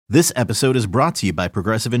This episode is brought to you by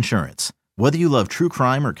Progressive Insurance. Whether you love true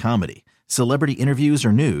crime or comedy, celebrity interviews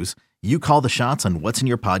or news, you call the shots on what's in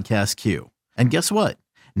your podcast queue. And guess what?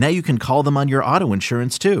 Now you can call them on your auto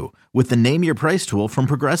insurance too with the Name Your Price tool from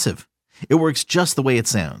Progressive. It works just the way it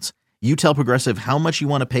sounds. You tell Progressive how much you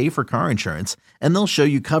want to pay for car insurance, and they'll show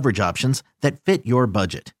you coverage options that fit your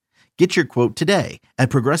budget. Get your quote today at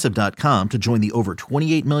Progressive.com to join the over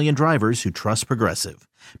 28 million drivers who trust Progressive.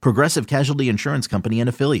 Progressive Casualty Insurance Company and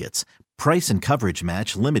Affiliates. Price and coverage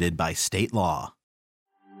match limited by state law.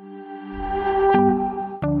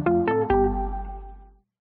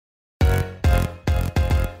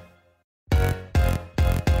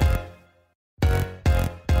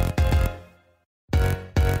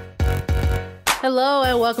 Hello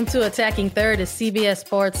and welcome to Attacking Third, a CBS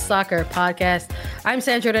Sports soccer podcast. I'm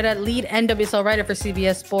Sandra Herrera, lead NWSL writer for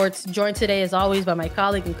CBS Sports, joined today as always by my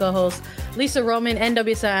colleague and co-host Lisa Roman,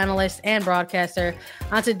 NWSL analyst and broadcaster.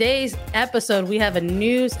 On today's episode, we have a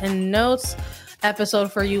news and notes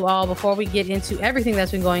episode for you all. Before we get into everything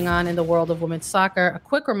that's been going on in the world of women's soccer, a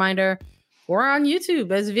quick reminder, we're on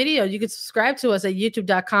YouTube as video. You can subscribe to us at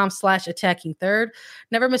youtube.com/attackingthird.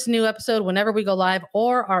 Never miss a new episode whenever we go live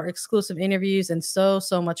or our exclusive interviews and so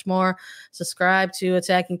much more. Subscribe to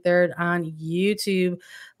Attacking Third on YouTube.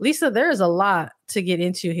 Lisa, there is a lot to get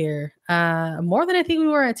into here. More than I think we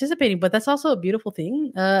were anticipating, but that's also a beautiful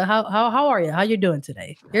thing. How are you? How you doing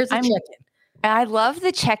today? Here's a check-in. I love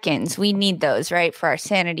the check-ins. We need those, right? For our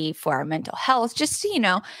sanity, for our mental health, just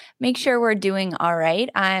to, make sure we're doing all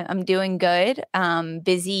right. I'm doing good.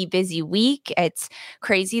 Busy week. It's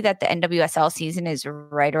crazy that the NWSL season is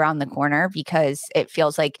right around the corner because it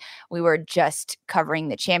feels like we were just covering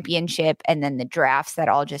the championship and then the drafts that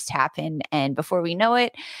all just happened. And before we know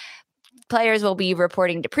it, players will be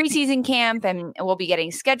reporting to preseason camp and we'll be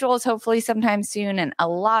getting schedules hopefully sometime soon and a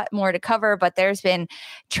lot more to cover. But there's been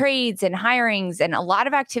trades and hirings and a lot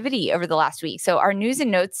of activity over the last week. So our news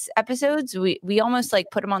and notes episodes, we almost like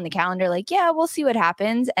put them on the calendar like, yeah, we'll see what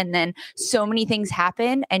happens. And then so many things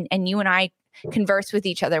happen and you and I converse with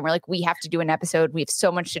each other. And we're like, we have to do an episode. We have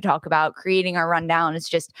so much to talk about. Creating our rundown is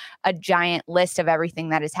just a giant list of everything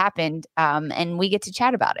that has happened. And we get to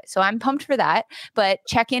chat about it. So I'm pumped for that. But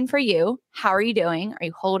check in for you. How are you doing? Are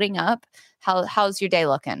you holding up? How's your day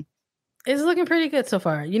looking? It's looking pretty good so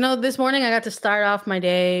far. This morning I got to start off my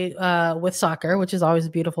day with soccer, which is always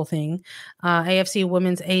a beautiful thing. AFC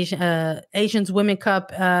Women's Asians Women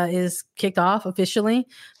Cup is kicked off officially.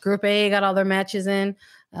 Group A got all their matches in.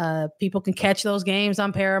 People can catch those games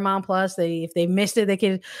on Paramount Plus. If they missed it, they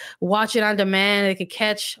could watch it on demand. They could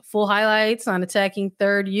catch full highlights on Attacking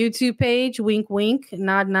Third YouTube page. Wink, wink,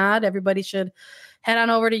 nod, nod. Everybody should head on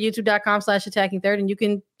over to youtube.com/attacking third and you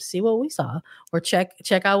can see what we saw or check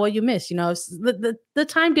out what you missed. The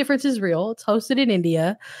time difference is real. It's hosted in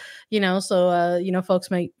India, so folks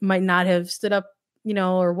might not have stood up,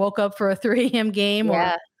 or woke up for a 3 a.m. game.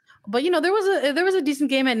 Yeah. But there was a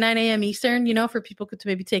decent game at 9 a.m. Eastern, for people to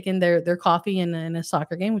maybe take in their coffee in a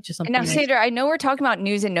soccer game, which is something. Now, Sandra, I know we're talking about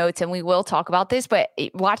news and notes, and we will talk about this. But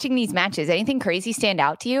watching these matches, anything crazy stand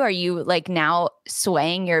out to you? Are you like now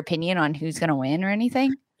swaying your opinion on who's going to win or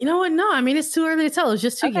anything? You know what? No, I mean, it's too early to tell. It was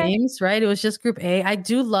just two games, right? It was just Group A. I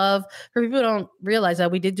do love, for people who don't realize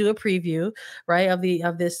that, we did do a preview, right, of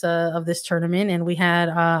this tournament, and we had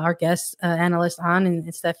our guest analyst on,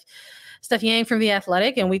 and Steph Yang from The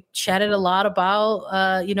Athletic, and we chatted a lot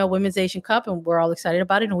about, Women's Asian Cup, and we're all excited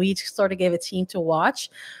about it, and we each sort of gave a team to watch.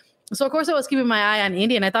 So, of course, I was keeping my eye on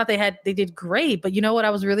India, and I thought they did great. But you know what? I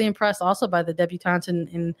was really impressed also by the debutantes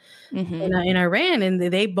in Iran, and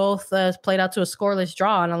they both played out to a scoreless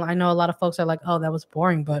draw. And I know a lot of folks are like, oh, that was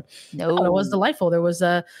boring, but no, it was delightful. There was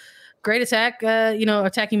a great attack,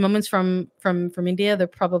 attacking moments from India. They're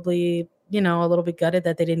probably a little bit gutted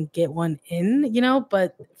that they didn't get one in,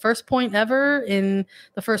 but first point ever in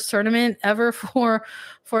the first tournament ever for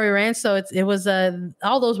Iran. So it was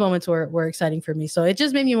all those moments were exciting for me. So it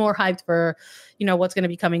just made me more hyped for, what's going to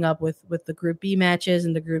be coming up with the Group B matches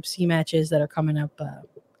and the Group C matches that are coming up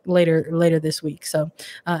later this week. So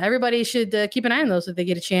everybody should keep an eye on those if they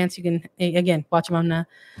get a chance. You can again watch them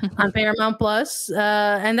on Paramount Plus,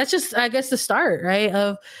 and that's just, I guess, the start, right,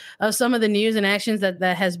 of some of the news and actions that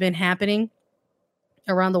has been happening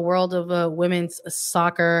around the world of women's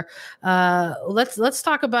soccer. Let's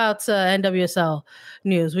talk about NWSL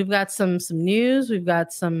news. We've got some news. We've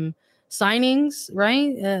got some signings,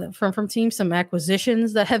 right? From teams, some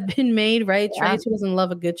acquisitions that have been made, right? Yeah. Trades, who doesn't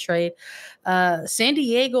love a good trade? San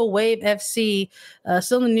Diego Wave FC,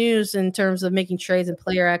 still in the news in terms of making trades and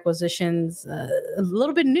player acquisitions. A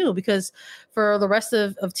little bit new because for the rest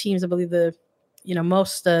of teams, I believe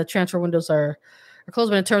most transfer windows are close,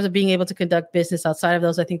 but in terms of being able to conduct business outside of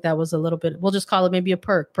those, I think that was a little bit, we'll just call it maybe a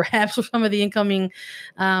perk, perhaps, for some of the incoming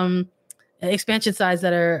expansion sides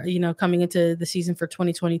that are, coming into the season for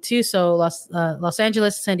 2022. So Los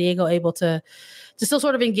Angeles, San Diego able to still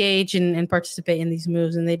sort of engage and participate in these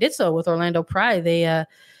moves. And they did so with Orlando Pride. They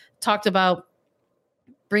talked about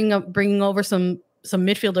bringing over some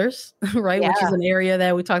midfielders, right? Yeah. Which is an area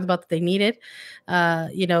that we talked about that they needed.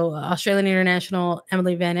 Australian international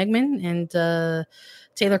Emily Van Egmond and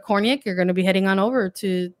Taylor Korniak are going to be heading on over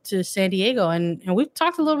to San Diego. And we've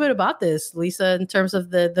talked a little bit about this, Lisa, in terms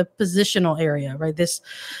of the positional area, right? This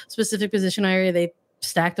specific positional area, they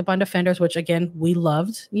stacked up on defenders, which again, we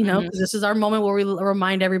loved, because this is our moment where we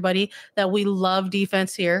remind everybody that we love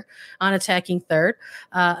defense here on attacking third.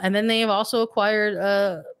 And then they have also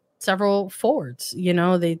acquired several forwards.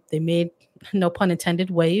 They made, no pun intended,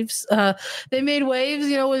 waves. They made waves,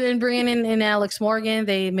 in bringing in Alex Morgan.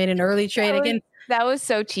 They made an early trade again. That was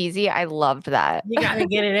so cheesy. I loved that. You got to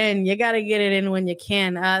get it in. You got to get it in when you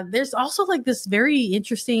can. There's also like this very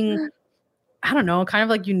interesting, I don't know, kind of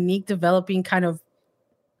like unique developing kind of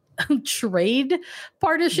trade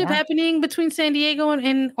partnership happening between San Diego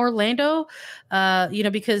and Orlando.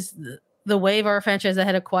 Because the Wave, our franchise that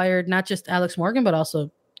had acquired not just Alex Morgan, but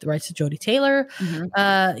also the rights to Jodie Taylor,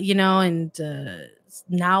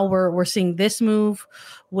 now we're seeing this move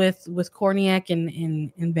with Korniak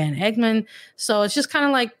and Van Egmond. So it's just kind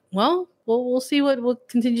of like, well, we'll see what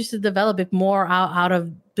continues to develop it more out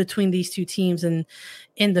of between these two teams and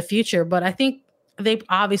in the future. But I think they've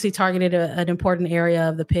obviously targeted an important area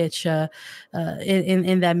of the pitch in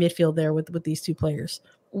that midfield there with these two players.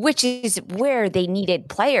 Which is where they needed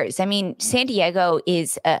players. I mean, San Diego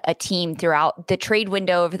is a team throughout the trade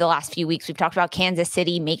window over the last few weeks. We've talked about Kansas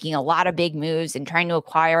City making a lot of big moves and trying to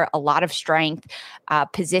acquire a lot of strength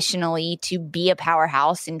positionally to be a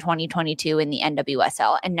powerhouse in 2022 in the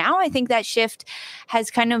NWSL. And now I think that shift has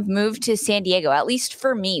kind of moved to San Diego, at least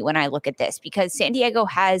for me when I look at this, because San Diego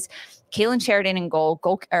has Kaylin Sheridan in goal,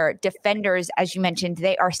 or defenders, as you mentioned,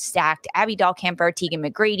 they are stacked. Abby Dahlkemper, Tegan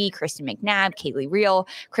McGrady, Kristen McNabb, Kaylee Reel,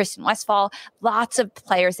 Kristen Westphal, lots of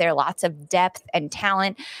players there, lots of depth and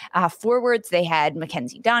talent. Forwards, they had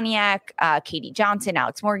Mackenzie Doniak, Katie Johnson,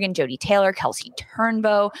 Alex Morgan, Jodie Taylor, Kelsey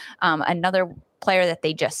Turnbow, another player that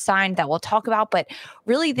they just signed that we'll talk about. But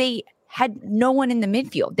really, they had no one in the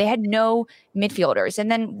midfield. They had no midfielders.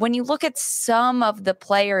 And then when you look at some of the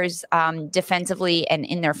players defensively and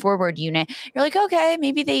in their forward unit, you're like, okay,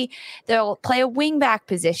 maybe they'll play a wing back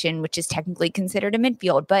position, which is technically considered a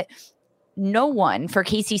midfield. But no one for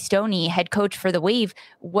Casey Stoney, head coach for the Wave,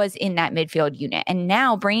 was in that midfield unit. And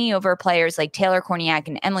now bringing over players like Taylor Korniak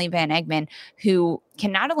and Emily Van Egmond, who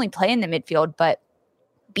can not only play in the midfield, but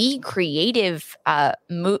be creative,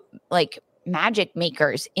 magic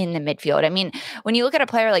makers in the midfield. I mean, when you look at a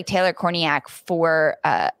player like Taylor Korniak for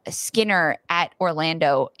Skinner at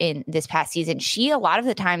Orlando in this past season, she a lot of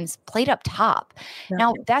the times played up top. Yeah.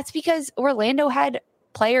 Now, that's because Orlando had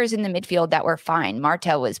players in the midfield that were fine.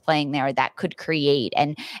 Marta was playing there that could create,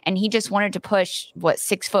 and he just wanted to push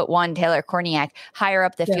 6'1" Taylor Korniak higher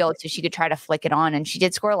up the field so she could try to flick it on. And she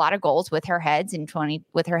did score a lot of goals with her head in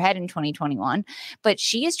 2021. But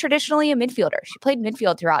she is traditionally a midfielder. She played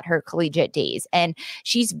midfield throughout her collegiate days, and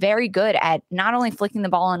she's very good at not only flicking the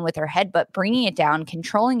ball in with her head, but bringing it down,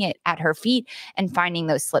 controlling it at her feet, and finding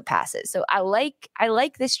those slip passes. So I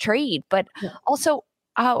like this trade, but also.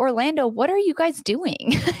 Orlando, what are you guys doing?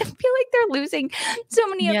 I feel like they're losing so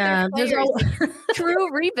many of their players.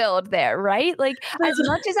 True rebuild there, right? Like, as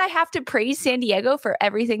much as I have to praise San Diego for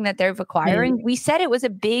everything that they're acquiring, we said it was a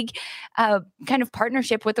big kind of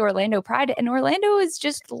partnership with Orlando Pride, and Orlando is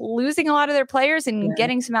just losing a lot of their players and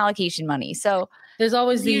getting some allocation money. So there's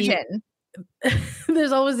always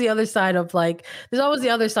there's always the other side of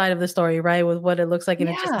the story, right? With what it looks like. And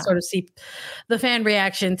it just sort of see the fan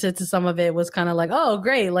reaction to some of it was kind of like, oh,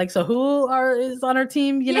 great. Like, so who is on our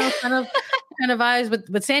team, kind of vibes.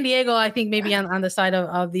 But San Diego, I think maybe on the side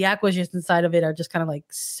of the acquisition side of it are just kind of like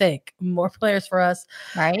sick. More players for us.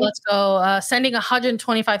 Right. Let's go. Sending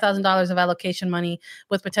 $125,000 of allocation money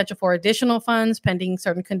with potential for additional funds pending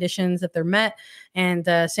certain conditions if they're met. And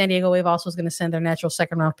San Diego Wave also is going to send their natural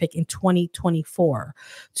second round pick in 2024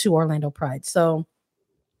 to Orlando Pride. So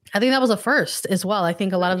I think that was a first as well. I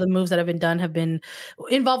think a lot of the moves that have been done have been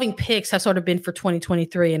involving picks have sort of been for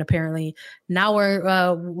 2023. And apparently now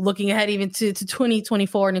we're looking ahead even to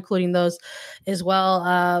 2024 and including those as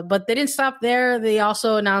well. But they didn't stop there. They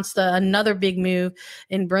also announced another big move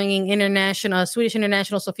in bringing Swedish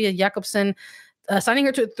international Sofia Jakobsen, signing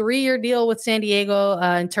her to a 3-year deal with San Diego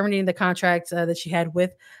and terminating the contract that she had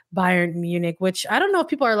with Bayern Munich, which I don't know if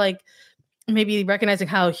people are like maybe recognizing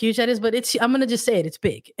how huge that is, but I'm going to just say it. It's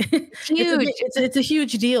big. Huge. It's a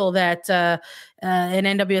huge deal that an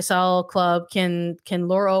NWSL club can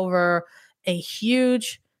lure over a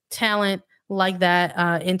huge talent like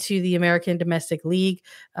that into the American domestic league,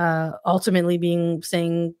 ultimately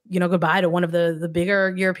saying, goodbye to one of the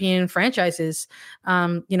bigger European franchises,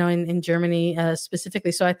 in Germany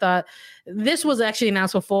specifically. So I thought this was actually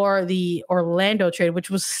announced before the Orlando trade, which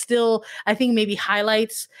was still, I think, maybe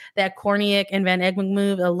highlights that Korniak and Van Egmond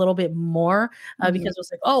move a little bit more because it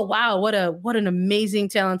was like, oh wow, what an amazing,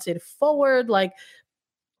 talented forward. Like,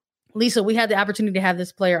 Lisa, we had the opportunity to have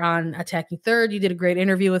this player on Attacking Third. You did a great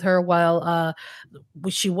interview with her while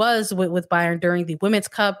she was with Bayern during the Women's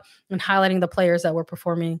Cup and highlighting the players that were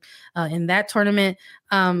performing in that tournament.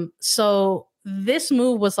 So this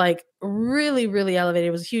move was like really, really elevated.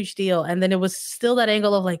 It was a huge deal. And then it was still that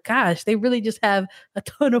angle of like, gosh, they really just have a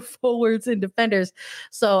ton of forwards and defenders.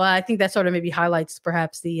 So I think that sort of maybe highlights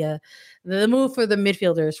perhaps the move for the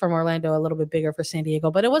midfielders from Orlando a little bit bigger for San Diego.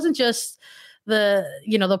 But it wasn't just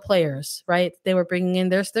the players, right? They were bringing in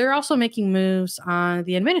they're also making moves on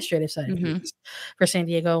the administrative side of things for San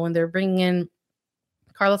Diego, when they're bringing in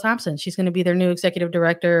Carla Thompson. She's going to be their new executive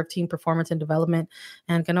director of team performance and development,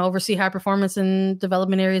 and going to oversee high performance and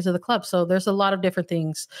development areas of the club. So there's a lot of different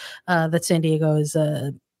things that San Diego is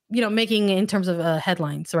making in terms of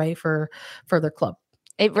headlines, right, for their club.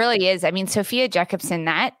 It really is. I mean, Sophia Jacobson,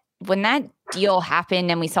 when that deal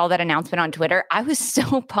happened and we saw that announcement on Twitter, I was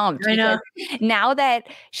so pumped. I know. Now that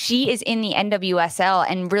she is in the NWSL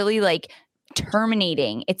and really like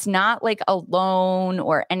terminating, it's not like a loan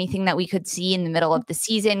or anything that we could see in the middle of the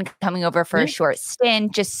season coming over for a short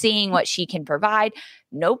stint, just seeing what she can provide.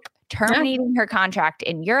 Nope. Terminating her contract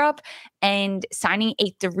in Europe and signing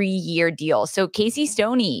a 3-year deal. So Casey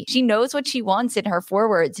Stoney, she knows what she wants in her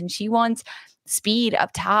forwards, and she wants speed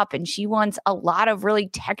up top, and she wants a lot of really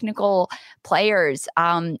technical players.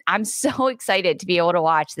 I'm so excited to be able to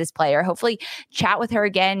watch this player, hopefully chat with her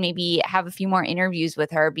again, maybe have a few more interviews with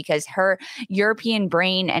her, because her European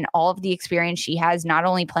brain and all of the experience she has, not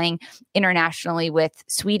only playing internationally with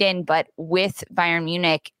Sweden, but with Bayern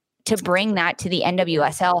Munich, to bring that to the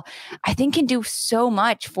NWSL, I think can do so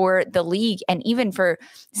much for the league and even for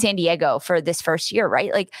San Diego for this first year,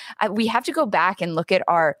 right? Like we have to go back and look at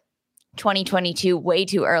our 2022 way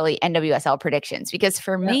too early NWSL predictions, because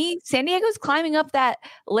for me, San Diego's climbing up that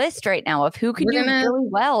list right now of who can do really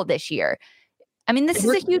well this year. I mean, this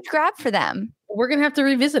is a huge grab for them. We're going to have to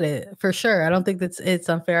revisit it for sure. I don't think it's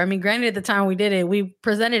unfair. I mean, granted, at the time we did it, we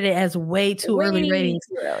presented it as way too early ratings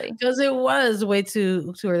because it was way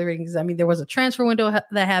too early ratings. I mean, there was a transfer window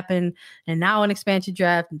that happened, and now an expansion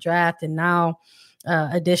draft, and now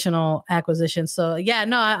additional acquisitions. So yeah,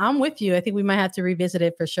 no, I'm with you. I think we might have to revisit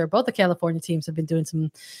it for sure. Both the California teams have been doing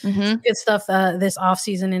some good stuff this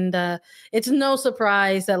offseason, and it's no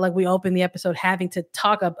surprise that like we opened the episode having to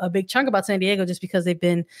talk a big chunk about San Diego, just because they've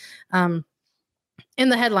been in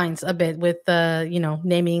the headlines a bit with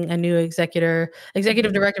naming a new executive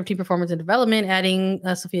director of team performance and development, adding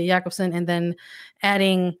Sophia Jacobson, and then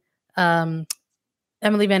adding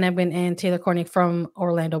Emily Van Egmond and Taylor Korniak from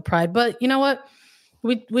Orlando Pride. But you know what?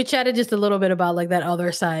 We chatted just a little bit about like that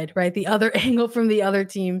other side, right? The other angle from the other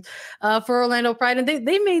team for Orlando Pride, and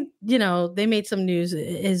they made some news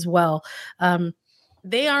as well.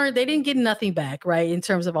 They didn't get nothing back, right? In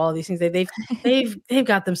terms of all of these things, they've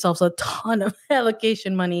got themselves a ton of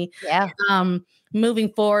allocation money,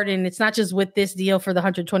 moving forward, and it's not just with this deal for the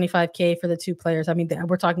 $125K for the two players. I mean,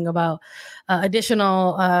 we're talking about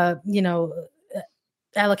additional,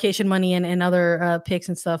 allocation money and other picks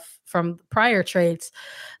and stuff from prior trades.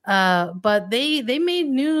 But they made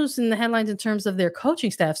news in the headlines in terms of their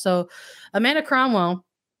coaching staff. So Amanda Cromwell,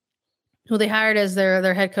 who they hired as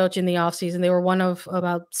their head coach in the offseason, they were one of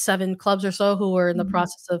about 7 clubs or so who were in the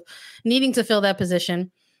process of needing to fill that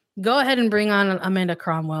position. Go ahead and bring on Amanda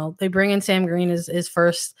Cromwell. They bring in Sam Green as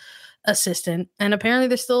first assistant, and apparently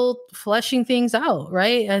they're still fleshing things out,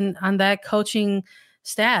 right? And on that coaching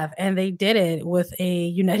staff, and they did it with a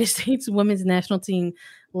United States women's national team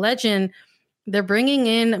legend. They're bringing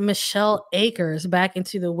in Michelle Akers back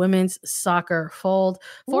into the women's soccer fold.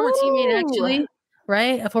 Former teammate, actually,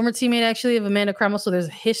 right? A former teammate, actually, of Amanda Cromwell. So there's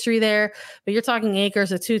a history there. But you're talking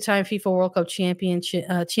Akers, a 2-time FIFA World Cup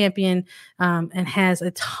champion, and has a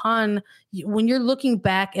ton. When you're looking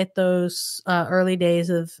back at those early days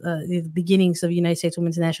of the beginnings of the United States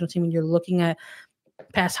women's national team, and you're looking at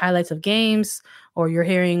past highlights of games, or you're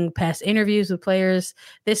hearing past interviews with players,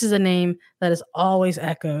 this is a name that is always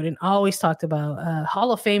echoed and always talked about.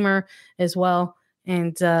 Hall of Famer as well.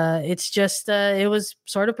 And it's just it was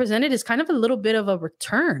sort of presented as kind of a little bit of a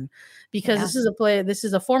return, because this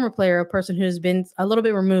is a former player, a person who has been a little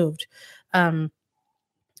bit removed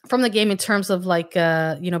from the game in terms of like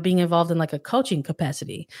being involved in like a coaching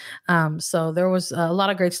capacity. So there was a lot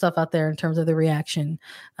of great stuff out there in terms of the reaction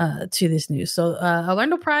to this news. So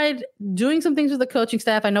Orlando Pride doing some things with the coaching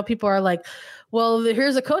staff. I know people are like, well,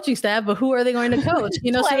 here's a coaching staff, but who are they going to coach?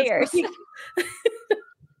 Players.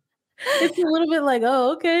 So it's a little bit like,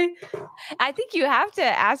 oh, okay. I think you have to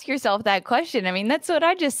ask yourself that question. I mean, that's what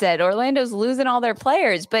I just said. Orlando's losing all their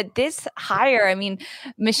players, but this hire, I mean,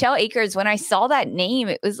 Michelle Akers, when I saw that name,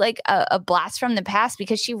 it was like a blast from the past,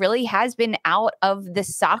 because she really has been out of the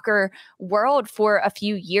soccer world for a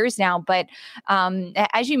few years now. But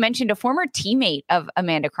as you mentioned, a former teammate of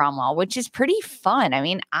Amanda Cromwell, which is pretty fun. I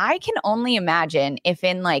mean, I can only imagine if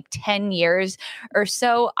in like 10 years or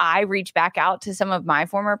so, I reach back out to some of my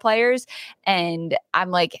former players and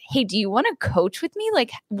I'm like, hey, do you want to coach with me?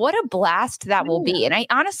 Like, what a blast that will be. And I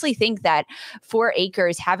honestly think that for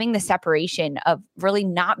Akers, having the separation of really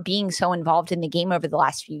not being so involved in the game over the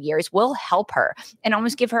last few years will help her and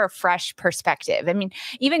almost give her a fresh perspective. I mean,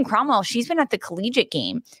 even Cromwell, she's been at the collegiate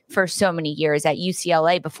game for so many years at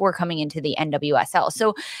UCLA before coming into the NWSL.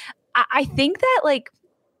 So I think that, like,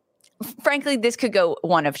 frankly, this could go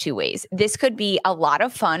one of two ways. This could be a lot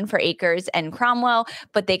of fun for Akers and Cromwell,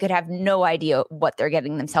 but they could have no idea what they're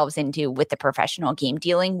getting themselves into with the professional game,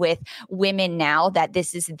 dealing with women now that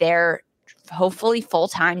this is their hopefully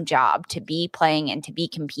full-time job to be playing and to be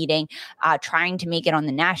competing, trying to make it on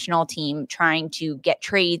the national team, trying to get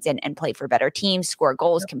trades and play for better teams, score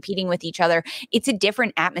goals, competing with each other. It's a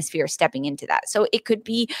different atmosphere stepping into that. So it could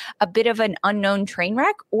be a bit of an unknown train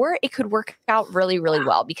wreck, or it could work out really, really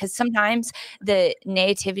well, because sometimes the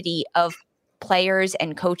nativity of players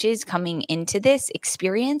and coaches coming into this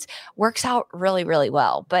experience works out really, really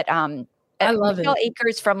well. But I love Michelle it.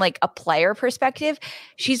 Akers, from like a player perspective,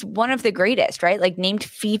 she's one of the greatest, right? Like named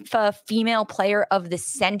FIFA Female Player of the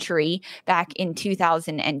Century back in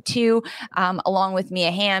 2002. Along with Mia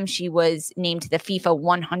Hamm, she was named to the FIFA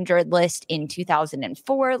 100 list in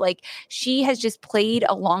 2004. Like, she has just played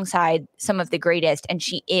alongside some of the greatest, and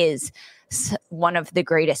she is one of the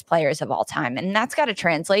greatest players of all time. And that's got to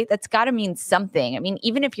translate. That's got to mean something. I mean,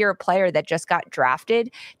 even if you're a player that just got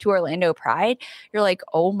drafted to Orlando Pride, you're like,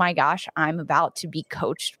 oh my gosh, I'm about to be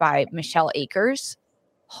coached by Michelle Akers.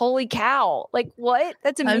 Holy cow. Like, what?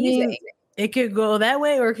 That's amazing. I mean, it could go that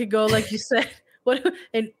way, or it could go, like you said, what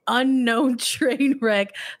an unknown train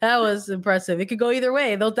wreck. That was impressive. It could go either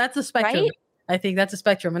way, though. That's a spectrum. Right? I think that's a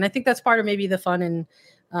spectrum. And I think that's part of maybe the fun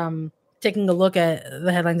and taking a look at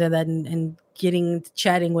the headlines of that and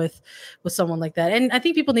chatting with someone like that. And I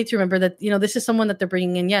think people need to remember that, this is someone that they're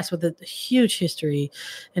bringing in, yes, with a huge history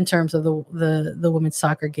in terms of the women's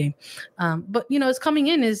soccer game. But, it's coming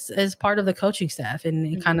in as part of the coaching staff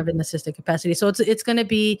and kind of an assistant capacity. So it's going to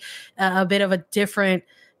be a bit of a different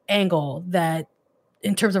angle that,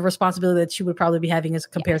 in terms of responsibility, that she would probably be having as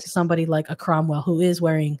compared to somebody like a Cromwell, who is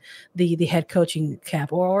wearing the head coaching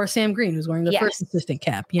cap, or Sam Green, who's wearing the first assistant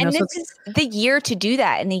cap. And this is the year to do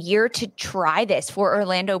that, and the year to try this for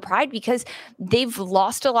Orlando Pride, because they've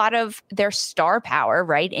lost a lot of their star power,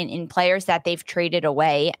 right, in players that they've traded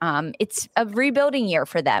away. It's a rebuilding year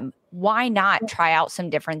for them. Why not try out some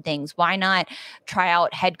different things? Why not try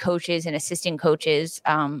out head coaches and assistant coaches?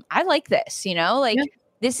 I like this,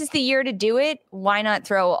 This is the year to do it. Why not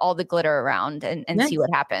throw all the glitter around and see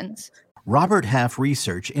what happens? Robert Half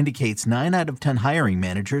research indicates 9 out of 10 hiring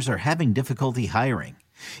managers are having difficulty hiring.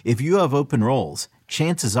 If you have open roles,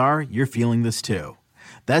 chances are you're feeling this too.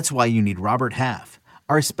 That's why you need Robert Half.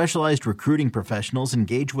 Our specialized recruiting professionals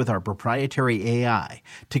engage with our proprietary AI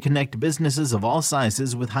to connect businesses of all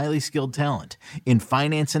sizes with highly skilled talent in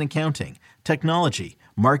finance and accounting, technology,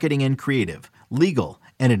 marketing and creative, legal,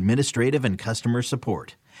 and administrative and customer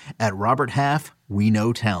support. At Robert Half, we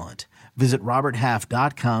know talent. Visit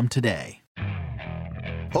roberthalf.com today.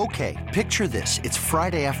 Okay, picture this. It's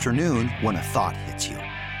Friday afternoon when a thought hits you.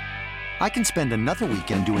 I can spend another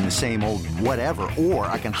weekend doing the same old whatever, or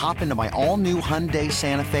I can hop into my all-new Hyundai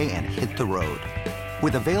Santa Fe and hit the road.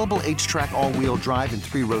 With available H-Track all-wheel drive and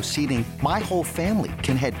 3-row seating, my whole family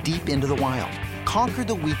can head deep into the wild. Conquer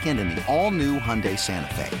the weekend in the all-new Hyundai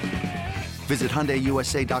Santa Fe. Visit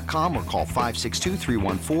HyundaiUSA.com or call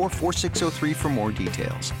 562-314-4603 for more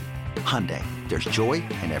details. Hyundai, there's joy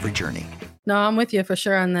in every journey. No, I'm with you for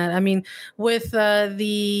sure on that. I mean, with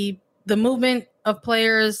the movement of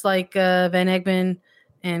players like Van Egmond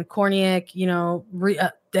and Korniak,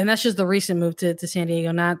 and that's just the recent move to San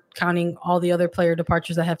Diego, not counting all the other player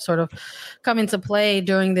departures that have sort of come into play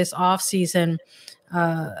during this offseason.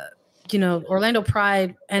 Orlando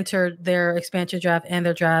Pride entered their expansion draft and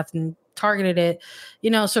their draft and targeted it,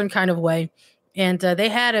 a certain kind of way. And they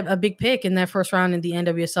had a big pick in their first round in the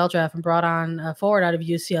NWSL draft and brought on a forward out of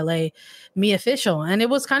UCLA, Mia Fishel. And it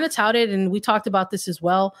was kind of touted, and we talked about this as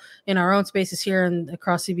well in our own spaces here and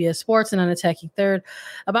across CBS Sports and on Attacking Third,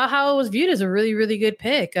 about how it was viewed as a really, really good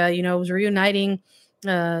pick. It was reuniting,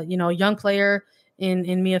 a young player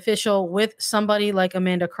in Mia Fishel with somebody like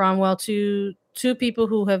Amanda Cromwell, two people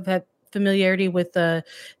who have had familiarity with the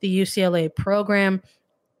UCLA program.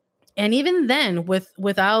 And even then,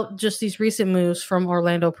 without just these recent moves from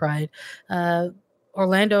Orlando Pride,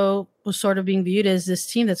 Orlando was sort of being viewed as this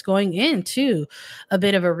team that's going into a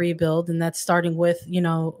bit of a rebuild, and that's starting with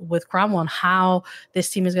Cromwell and how this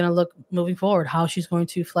team is going to look moving forward, how she's going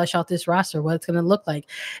to flesh out this roster, what it's going to look like.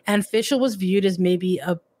 And Fishel was viewed as maybe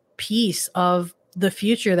a piece of the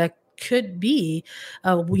future that could be,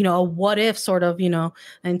 a what if sort of,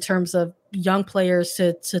 in terms of young players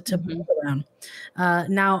to build around.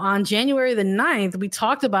 Now on January the 9th, we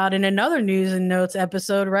talked about in another news and notes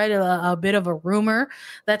episode, right? A bit of a rumor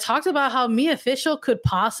that talked about how Mia Fishel could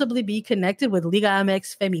possibly be connected with Liga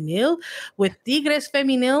MX Femenil, with Tigres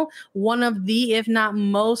Femenil, one of the, if not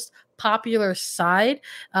most popular side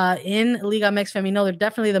in Liga MX Femenil. They're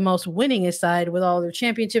definitely the most winningest side with all their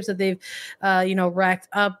championships that they've, racked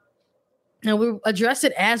up. And we addressed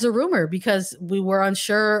it as a rumor because we were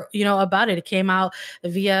unsure, about it. It came out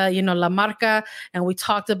via, La Marca, and we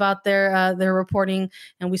talked about their reporting,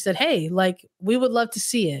 and we said, hey, we would love to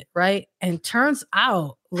see it, right? And turns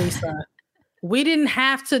out, Lisa, we didn't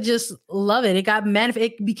have to just love it. It got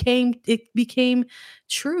it became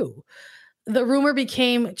true. The rumor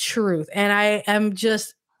became truth, and I am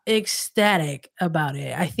just ecstatic about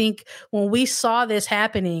it. I think when we saw this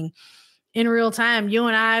happening in real time, you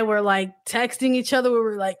and I were texting each other. We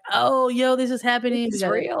were like, oh, yo, this is happening. It's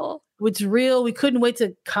real. It's real. We couldn't wait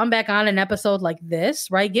to come back on an episode like this,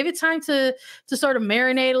 right? Give it time to sort of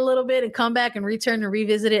marinate a little bit and come back and return and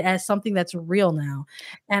revisit it as something that's real now.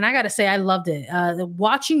 And I got to say, I loved it.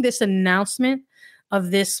 Watching this announcement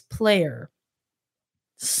of this player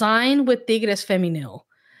sign with Tigres Femenil,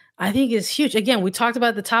 I think is huge. Again, we talked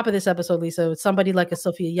about at the top of this episode, Lisa, with somebody like a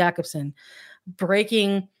Sophia Jakobsen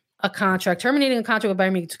breaking a contract, terminating a contract with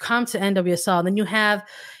Bayern Munich to come to NWSL. Then you have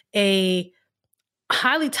a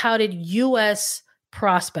highly touted U.S.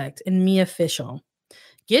 prospect in Mia Fishel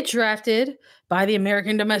get drafted by the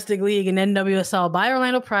American Domestic League and NWSL by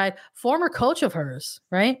Orlando Pride, former coach of hers,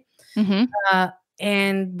 right? Mm-hmm.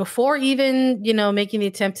 And before even, making the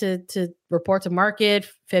attempt to report to market,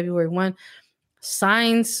 February 1,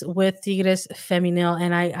 signs with Tigres Femenil,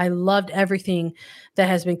 and I loved everything that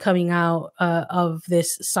has been coming out of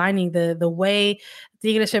this signing. The way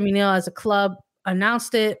Tigres Femenil as a club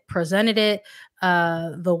announced it, presented it,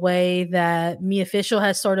 the way that Mia Fishel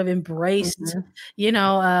has sort of embraced,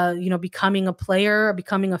 becoming a player,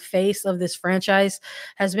 becoming a face of this franchise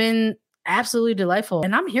has been absolutely delightful,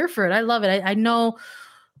 and I'm here for it. I love it. I know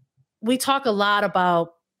we talk a lot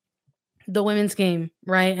about the women's game,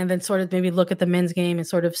 right? And then sort of maybe look at the men's game and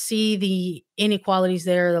sort of see the inequalities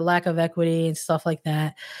there, the lack of equity and stuff like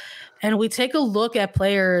that. And we take a look at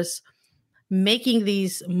players making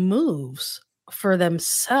these moves for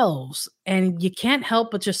themselves, and you can't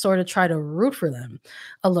help but just sort of try to root for them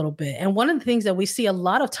a little bit. And one of the things that we see a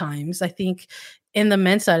lot of times, I think, in the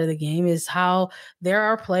men's side of the game is how there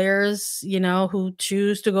are players, who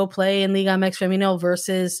choose to go play in Liga MX Femenil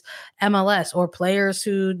versus MLS, or players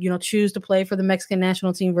who, choose to play for the Mexican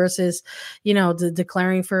national team versus,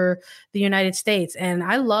 declaring for the United States. And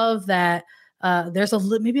I love that there's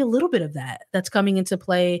maybe a little bit of that's coming into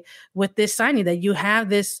play with this signing, that you have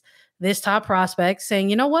this top prospect saying,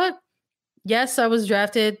 you know what? Yes, I was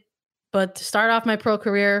drafted, but to start off my pro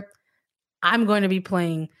career, I'm going to be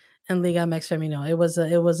playing in Liga MX Femenil. It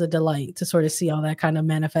was a delight to sort of see all that kind of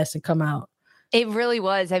manifest and come out. It really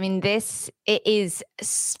was. I mean, it is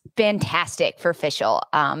fantastic for Fishel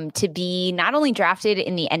to be not only drafted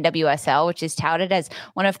in the NWSL, which is touted as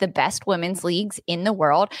one of the best women's leagues in the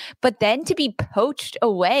world, but then to be poached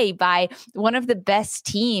away by one of the best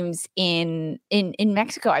teams in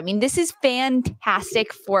Mexico. I mean, this is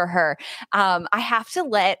fantastic for her. I have to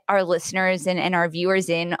let our listeners and our viewers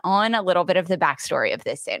in on a little bit of the backstory of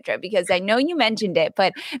this, Sandra, because I know you mentioned it,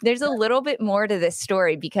 but there's a little bit more to this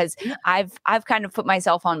story, because I've kind of put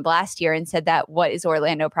myself on blast here and said that what is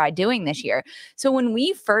Orlando Pride doing this year? So when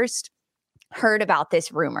we first heard about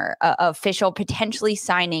this rumor of Fischl potentially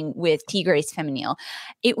signing with Tigres Femenil,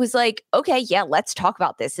 it was like, okay, yeah, let's talk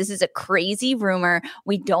about this. This is a crazy rumor.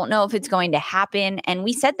 We don't know if it's going to happen. And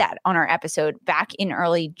we said that on our episode back in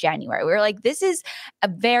early January. We were like, this is a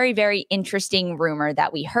very, very interesting rumor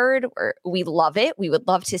that we heard. We love it. We would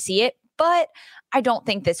love to see it. But I don't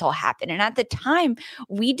think this will happen. And at the time,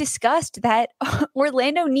 we discussed that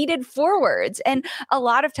Orlando needed forwards. And a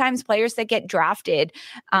lot of times players that get drafted,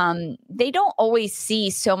 they don't always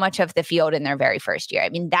see so much of the field in their very first year. I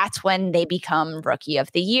mean, that's when they become rookie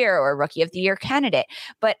of the year or rookie of the year candidate.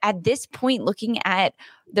 But at this point, looking at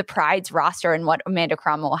the Pride's roster and what Amanda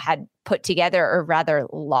Cromwell had put together, or rather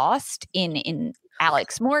lost in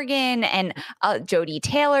Alex Morgan and Jodie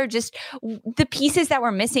Taylor, just the pieces that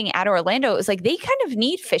were missing at Orlando, it was like they kind of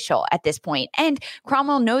need Fischl at this point. And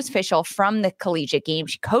Cromwell knows Fischl from the collegiate game.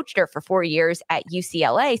 She coached her for 4 years at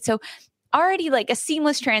UCLA. So already like a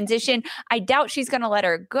seamless transition. I doubt she's going to let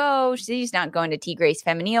her go. She's not going to Tigres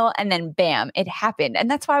Femenil. And then bam, it happened.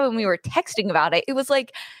 And that's why when we were texting about it, it was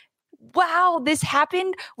like, wow, this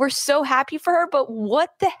happened. We're so happy for her. But what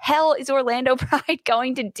the hell is Orlando Pride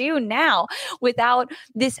going to do now without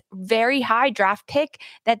this very high draft pick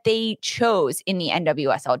that they chose in the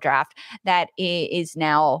NWSL draft that is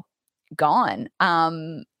now gone?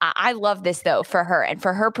 I love this though for her and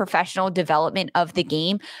for her professional development of the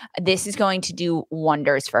game. This is going to do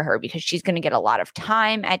wonders for her because she's going to get a lot of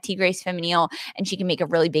time at Tigres Femenil and she can make a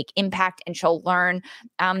really big impact, and she'll learn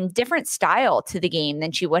different style to the game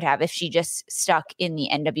than she would have if she just stuck in the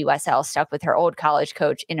NWSL, stuck with her old college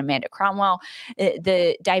coach in Amanda Cromwell.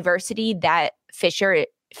 The diversity that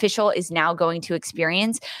Fischl is now going to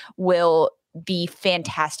experience will be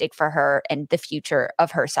fantastic for her and the future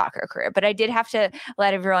of her soccer career. But I did have to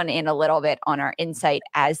let everyone in a little bit on our insight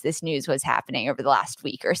as this news was happening over the last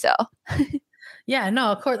week or so. Yeah, no,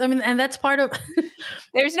 of course. I mean, and that's part of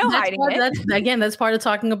there's no hiding it. That's part of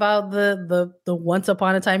talking about the once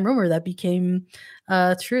upon a time rumor that became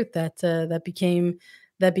truth, that became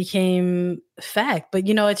fact. But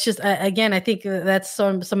it's just again, I think that's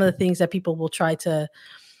some of the things that people will try to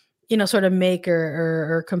sort of make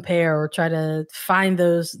or compare or try to find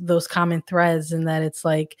those common threads, and that it's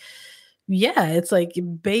like, yeah, it's like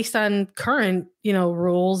based on current,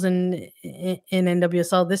 rules and in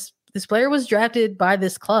NWSL, this player was drafted by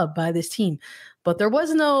this club, by this team, but there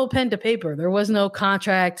was no pen to paper. There was no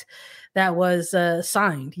contract that was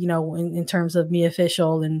signed, in terms of Mia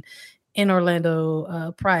Fischl and in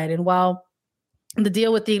Orlando Pride. And while the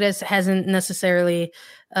deal with Tigres hasn't necessarily,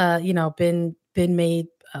 been made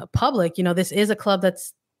public, this is a club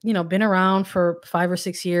that's, been around for 5 or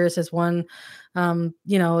 6 years, has won, a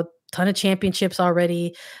ton of championships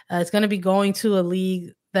already. It's going to be going to a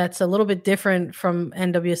league that's a little bit different from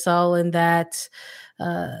NWSL in that,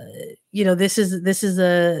 this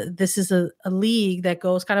is a league that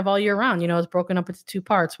goes kind of all year round. It's broken up into 2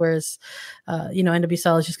 parts, whereas,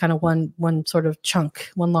 NWSL is just kind of one sort of chunk,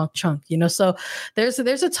 one long chunk. So there's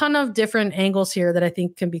a ton of different angles here that I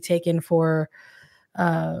think can be taken for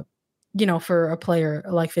a player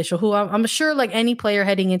like Fischl, who I'm sure, like any player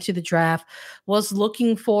heading into the draft, was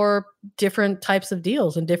looking for different types of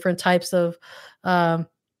deals and different types of,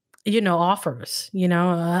 offers,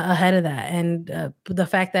 ahead of that. And the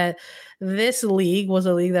fact that this league was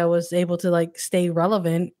a league that was able to like stay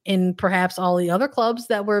relevant in perhaps all the other clubs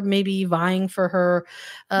that were maybe vying for her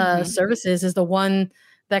services is the one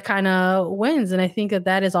that kind of wins. And I think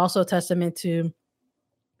that is also a testament to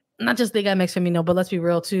not just Liga MX Femenil, but let's be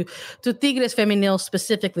real, to Tigres Femenil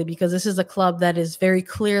specifically, because this is a club that is very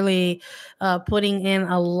clearly putting in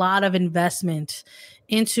a lot of investment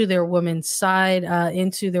into their women's side,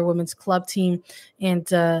 into their women's club team, and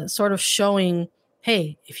sort of showing,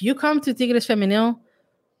 hey, if you come to Tigres Femenil,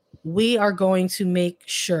 we are going to make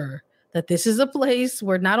sure that this is a place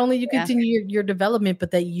where not only you continue your development,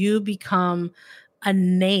 but that you become a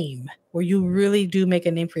name, where you really do make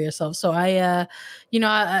a name for yourself. So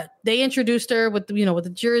they introduced her with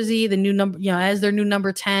the jersey, the new number, as their new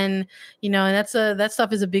number 10, and that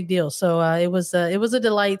stuff is a big deal. So it was a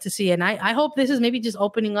delight to see. And I hope this is maybe just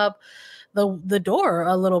opening up the door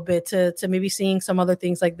a little bit to maybe seeing some other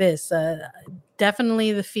things like this.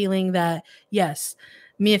 Definitely the feeling that, yes,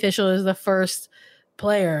 Mia Fischl is the first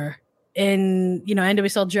player in,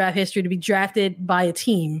 NWSL draft history to be drafted by a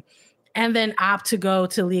team and then opt to go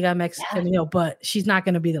to Liga MX Femenil, but she's not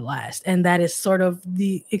going to be the last. And that is sort of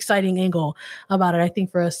the exciting angle about it, I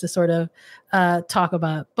think, for us to sort of talk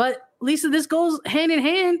about. But Lisa, this goes hand in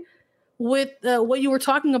hand with what you were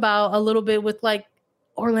talking about a little bit with like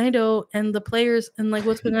Orlando and the players and like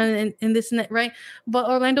what's going on in this net, right? But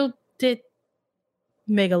Orlando did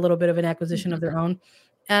make a little bit of an acquisition of their own.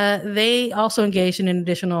 They also engaged in an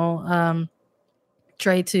additional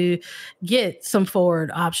trade to get some forward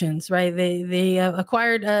options, right? They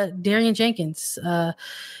acquired Darian Jenkins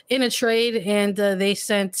in a trade, and they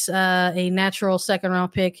sent a natural second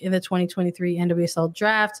round pick in the 2023 NWSL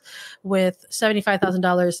draft with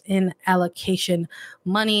 $75,000 in allocation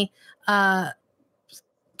money.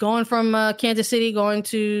 Going from Kansas City, going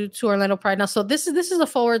to Orlando Pride now. So this is a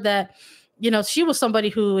forward that, you know, she was somebody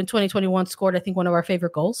who in 2021 scored, I think, one of our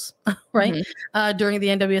favorite goals, right, during the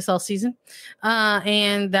NWSL season.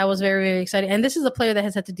 And that was very, very exciting. And this is a player that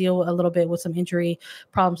has had to deal a little bit with some injury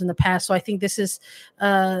problems in the past. So I think this is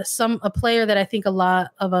a player that I think a lot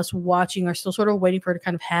of us watching are still sort of waiting for her to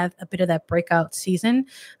kind of have a bit of that breakout season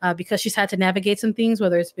because she's had to navigate some things,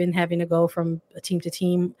 whether it's been having to go from team to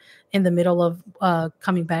team in the middle of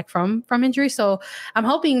coming back from injury. So I'm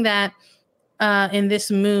hoping that in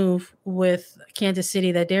this move with Kansas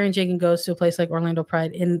City, that Darian Jenkins goes to a place like Orlando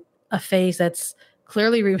Pride in a phase that's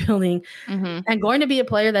clearly rebuilding and going to be a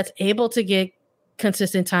player that's able to get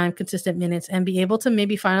consistent time, consistent minutes, and be able to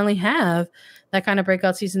maybe finally have that kind of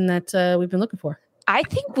breakout season that we've been looking for. I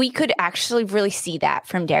think we could actually really see that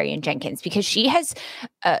from Darian Jenkins because she has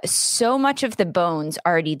so much of the bones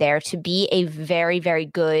already there to be a very, very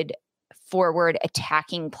good forward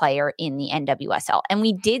attacking player in the NWSL. And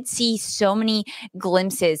we did see so many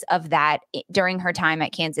glimpses of that during her time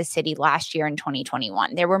at Kansas City last year in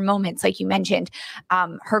 2021. There were moments, like you mentioned,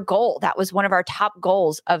 her goal, that was one of our top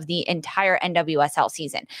goals of the entire NWSL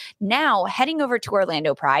season. Now, heading over to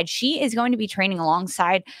Orlando Pride, she is going to be training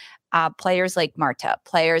alongside players like Marta,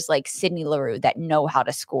 players like Sydney Leroux that know how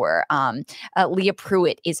to score. Leah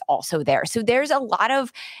Pruitt is also there. So there's a lot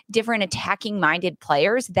of different attacking-minded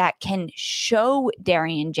players that can show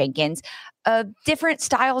Darian Jenkins different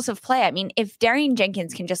styles of play. I mean, if Darian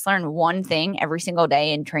Jenkins can just learn one thing every single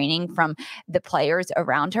day in training from the players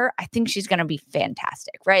around her, I think she's going to be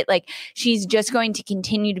fantastic, right? Like she's just going to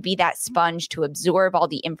continue to be that sponge to absorb all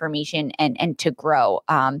the information and to grow.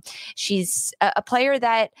 She's a player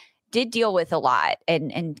that did deal with a lot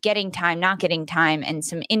and getting time, not getting time, and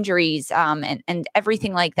some injuries and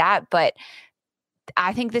everything like that. But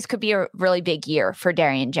I think this could be a really big year for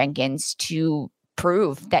Darian Jenkins to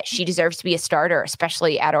prove that she deserves to be a starter,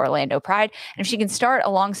 especially at Orlando Pride. And if she can start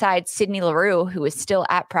alongside Sydney Leroux, who is still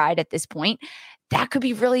at Pride at this point, that could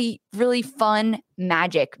be really, really fun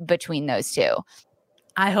magic between those two.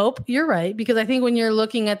 I hope you're right, because I think when you're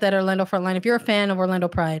looking at that Orlando front line, if you're a fan of Orlando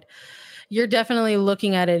Pride, you're definitely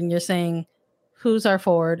looking at it and you're saying, who's our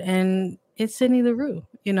forward? And it's Sydney Leroux,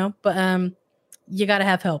 you know, but you got to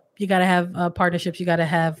have help. You got to have partnerships. You got to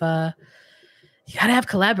have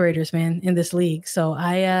collaborators, man, in this league. So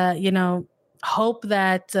I, hope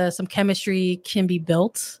that some chemistry can be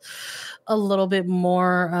built a little bit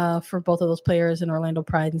more for both of those players in Orlando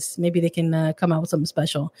Pride. And maybe they can come out with something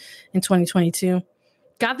special in 2022.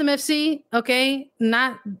 Gotham FC, okay,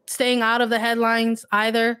 not staying out of the headlines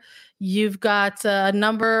either. You've got a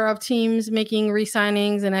number of teams making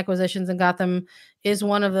re-signings and acquisitions, and Gotham is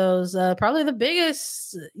one of those. Probably the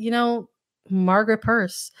biggest, Margaret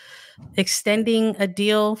Purce extending a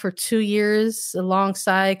deal for 2 years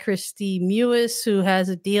alongside Christy Mewis, who has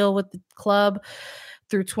a deal with the club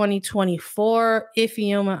through 2024.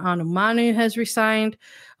 Ifeoma Onumonu has resigned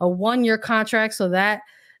a 1-year contract, so that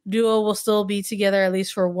duo will still be together at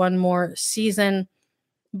least for one more season.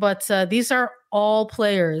 But these are all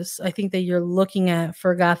players I think that you're looking at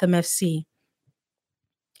for Gotham FC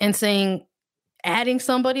and saying adding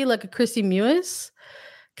somebody like a Christy Mewis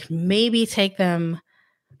can maybe take them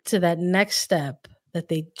to that next step that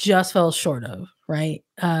they just fell short of, right,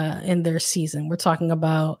 in their season. We're talking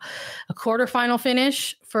about a quarterfinal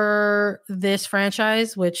finish for this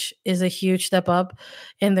franchise, which is a huge step up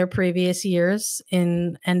in their previous years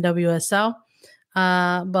in NWSL.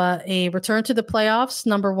 But a return to the playoffs,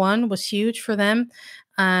 number one, was huge for them.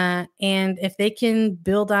 And if they can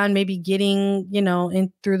build on maybe getting,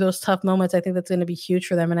 in through those tough moments, I think that's going to be huge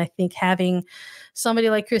for them. And I think having somebody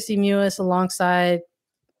like Christy Mewis alongside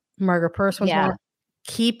Margaret Purce,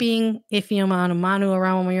 keeping Ifeoma Onumonu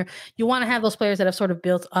around when you want to have those players that have sort of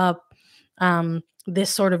built up this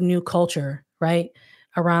sort of new culture, right,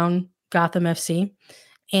 around Gotham FC.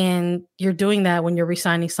 And you're doing that when you're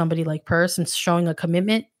re-signing somebody like Purce and showing a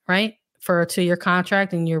commitment, right, for a 2-year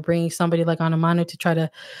contract, and you're bringing somebody like Onumonu to try to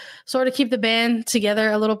sort of keep the band together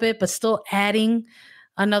a little bit, but still adding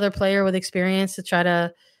another player with experience to try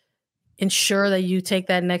to ensure that you take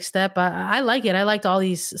that next step. I like it. I liked all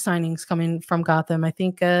these signings coming from Gotham. I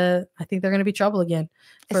think they're going to be trouble again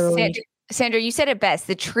for the league. Sandra, you said it best.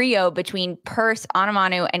 The trio between Purse,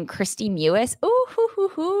 Onumonu, and Kristie Mewis.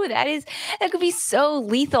 Ooh, that could be so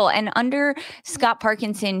lethal. And under Scott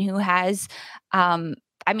Parkinson, who has,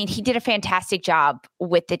 he did a fantastic job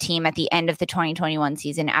with the team at the end of the 2021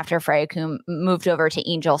 season after Freya Coombe moved over to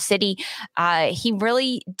Angel City. He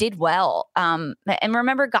really did well. And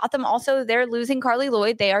remember, Gotham also, they're losing Carly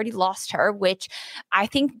Lloyd. They already lost her, which I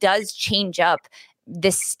think does change up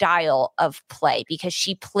this style of play, because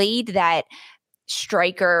she played that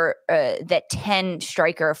striker, that 10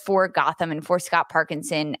 striker for Gotham and for Scott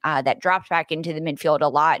Parkinson, that dropped back into the midfield a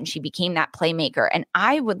lot, and she became that playmaker. And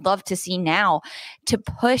I would love to see now to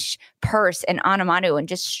push Purse and Onumonu and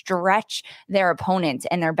just stretch their opponents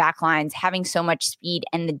and their back lines, having so much speed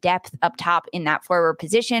and the depth up top in that forward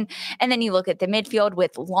position. And then you look at the midfield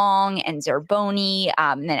with Long and Zerboni,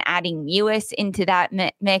 and then adding Mewis into that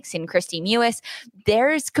mix, and Kristie Mewis.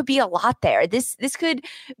 There's could be a lot there. This could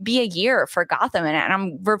be a year for Gotham. And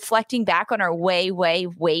I'm reflecting back on our way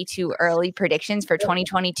too early predictions for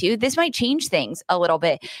 2022. This might change things a little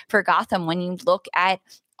bit for Gotham when you look at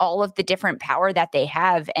all of the different power that they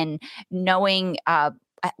have, and knowing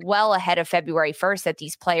well ahead of February 1st that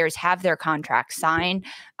these players have their contracts signed.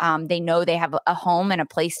 They know they have a home and a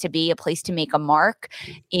place to be, a place to make a mark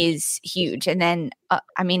is huge. And then,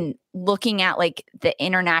 looking at like the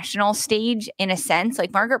international stage, in a sense,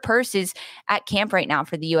 like Margaret Purce is at camp right now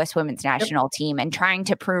for the U.S. women's national team and trying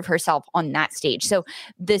to prove herself on that stage. So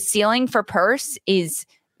the ceiling for Purce is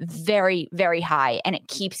very, very high, and it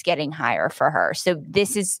keeps getting higher for her. So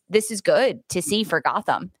this is good to see for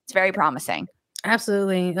Gotham. It's very promising.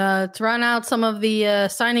 Absolutely. To run out some of the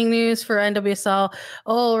signing news for NWSL,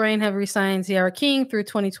 OL Reign have re-signed Ziara King through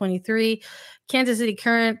 2023. Kansas City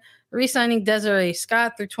Current re-signing Desiree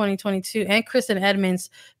Scott through 2022, and Kristen Edmonds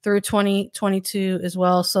through 2022 as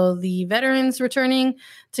well. So the veterans returning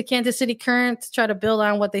to Kansas City Current to try to build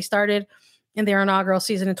on what they started in their inaugural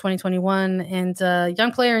season in 2021. And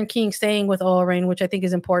young player and King staying with OL Reign, which I think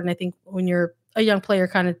is important. I think when you're a young player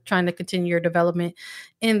kind of trying to continue your development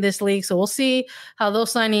in this league. So we'll see how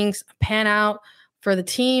those signings pan out for the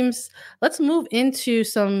teams. Let's move into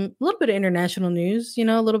a little bit of international news,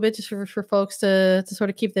 a little bit just for folks to sort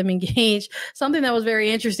of keep them engaged. Something that was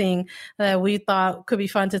very interesting that we thought could be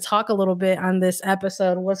fun to talk a little bit on this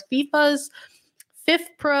episode was FIFA's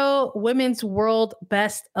FIFPro Women's World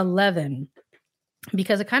Best 11,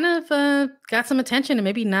 because it kind of got some attention, and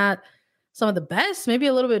maybe not some of the best, maybe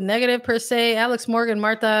a little bit negative per se. Alex Morgan,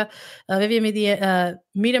 Marta, Vivian Miedema,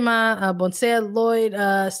 Bonsea Lloyd,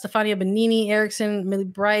 Stefania Benini, Erickson, Millie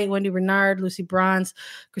Bright, Wendy Renard, Lucy Bronze,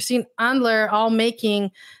 Christine Andler, all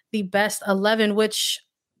making the best 11, which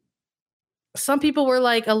some people were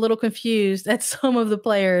like a little confused at some of the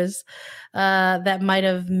players that might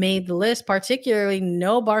have made the list, particularly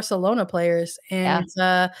no Barcelona players. And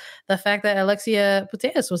the fact that Alexia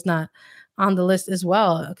Putellas was not on the list as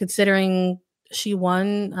well, considering she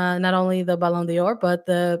won not only the Ballon d'Or, but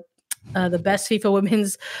the Best FIFA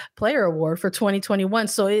Women's Player Award for 2021.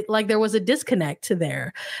 So there was a disconnect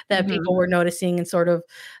there that people were noticing and sort of,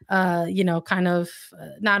 kind of,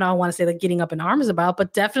 not I want to say like getting up in arms about,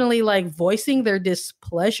 but definitely like voicing their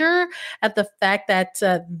displeasure at the fact that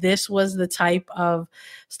this was the type of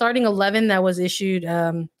starting 11 that was issued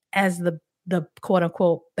as the quote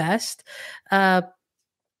unquote best.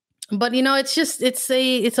 But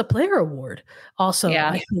it's a player award also.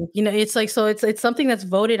 Yeah. I think, it's something that's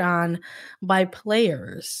voted on by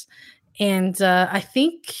players. And I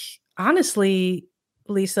think honestly,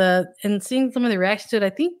 Lisa, and seeing some of the reactions to it,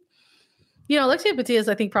 I think, Alexia Putellas,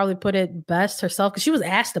 I think probably put it best herself because she was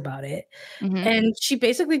asked about it. And she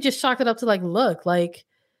basically just chalked it up to look,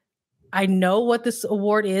 I know what this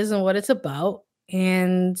award is and what it's about.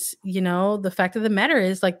 And, the fact of the matter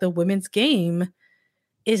is the women's game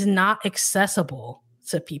is not accessible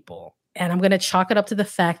to people. And I'm going to chalk it up to the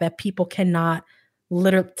fact that people cannot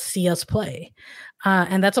literally see us play.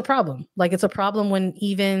 And that's a problem. It's a problem when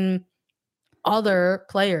even other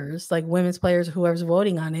players, like women's players, whoever's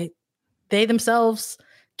voting on it, they themselves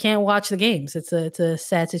can't watch the games. It's a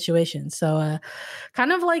sad situation. So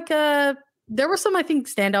kind of there were some, I think,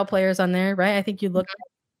 standout players on there, right? I think you look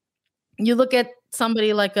at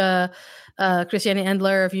somebody like Christiane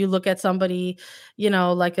Endler. If you look at somebody,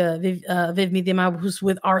 like Viv Miedema, who's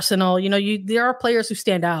with Arsenal, there are players who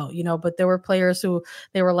stand out, but there were players who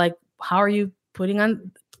they were like, how are you putting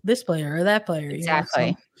on this player or that player?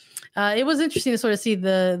 Exactly. So, it was interesting to sort of see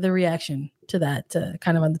the reaction to that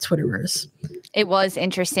kind of on the Twitterverse. It was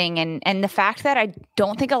interesting. And the fact that I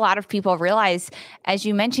don't think a lot of people realize, as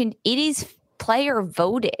you mentioned, it is player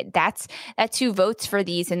voted. That's who votes for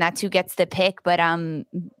these, and that's who gets the pick. But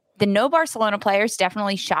the no Barcelona players,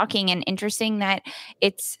 definitely shocking and interesting that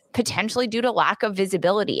it's potentially due to lack of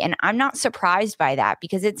visibility. And I'm not surprised by that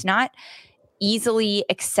because it's not easily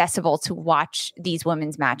accessible to watch these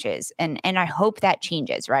women's matches. And I hope that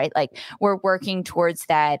changes, right? Like we're working towards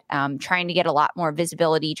that, trying to get a lot more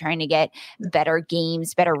visibility, trying to get better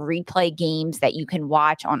games, better replay games that you can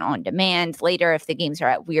watch on demand later if the games are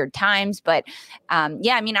at weird times. But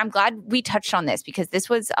yeah, I mean, I'm glad we touched on this because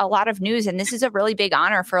this was a lot of news and this is a really big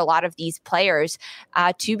honor for a lot of these players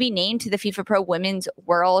to be named to the FIFA Pro Women's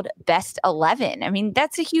World Best 11. I mean,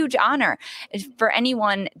 that's a huge honor for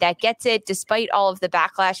anyone that gets it, despite all of the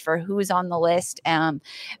backlash for who's on the list.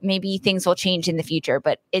 Maybe things will change in the future,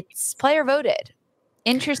 but it's player voted.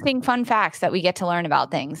 Interesting fun facts that we get to learn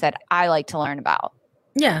about things that I like to learn about.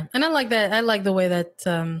 Yeah. And I like that. I like the way that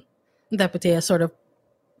that Patea sort of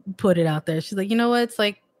put it out there. She's like, you know what? It's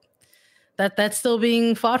like that's still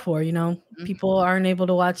being fought for, you know, people aren't able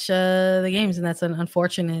to watch the games, and that's an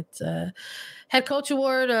unfortunate. Head coach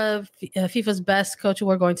award, FIFA's best coach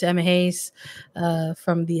award going to Emma Hayes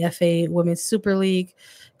from the FA Women's Super League,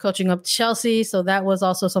 coaching up Chelsea. So that was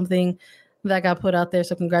also something that got put out there.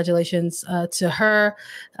 So congratulations to her.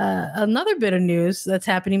 Another bit of news that's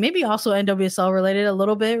happening, maybe also NWSL related a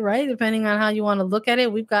little bit, right? Depending on how you want to look at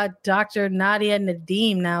it. We've got Dr. Nadia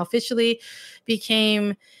Nadim now officially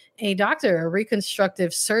became a doctor, a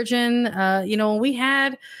reconstructive surgeon. You know, when we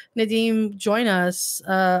had Nadim join us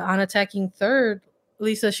on Attacking Third,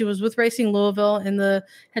 Lisa, she was with Racing Louisville and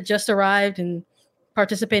had just arrived and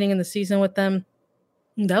participating in the season with them.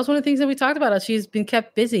 And that was one of the things that we talked about. She's been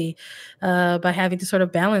kept busy by having to sort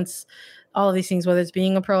of balance all of these things, whether it's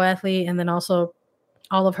being a pro athlete and then also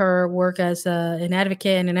all of her work as an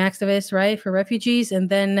advocate and an activist, right, for refugees,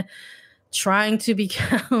 and then trying to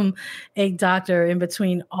become a doctor in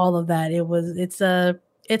between all of that.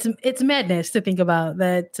 It's madness to think about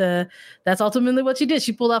that. That's ultimately what she did.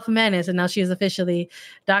 She pulled off a madness, and now she is officially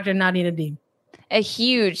Dr. Nadia Nadim. A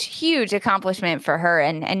huge accomplishment for her,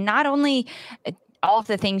 and not only all of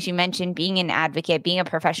the things you mentioned, being an advocate, being a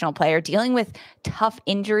professional player, dealing with tough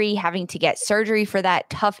injury, having to get surgery for that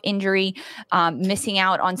tough injury, missing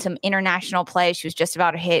out on some international play. She was just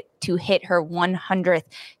about to hit her 100th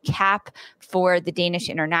cap for the Danish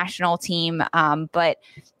international team. But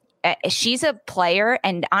she's a player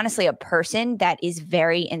and honestly a person that is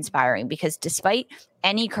very inspiring because despite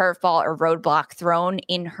any curveball or roadblock thrown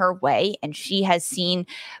in her way, and she has seen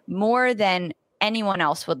more than anyone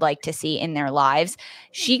else would like to see in their lives,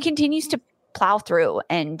 she continues to plow through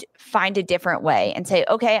and find a different way and say,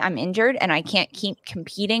 okay, I'm injured and I can't keep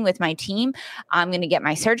competing with my team. I'm going to get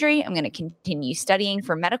my surgery. I'm going to continue studying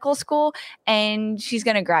for medical school, and she's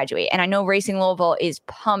going to graduate. And I know Racing Louisville is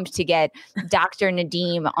pumped to get Dr.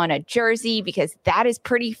 Nadim on a jersey because that is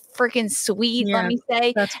pretty freaking sweet, let me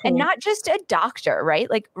say. Cool. And not just a doctor, right?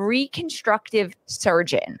 Like reconstructive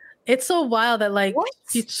surgeon. It's so wild that like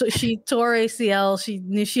she tore ACL. She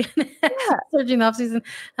knew she had surgery in the offseason,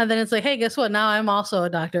 and then it's like, hey, guess what? Now I'm also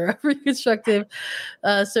a doctor of reconstructive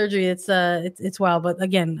surgery. It's wild, but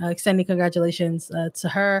again, extending congratulations to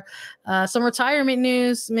her. Some retirement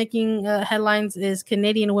news making headlines is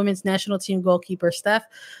Canadian women's national team goalkeeper Steph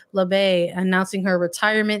Labbe announcing her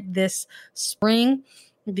retirement this spring.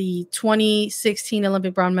 The 2016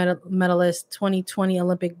 Olympic bronze medalist, 2020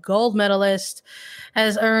 Olympic gold medalist,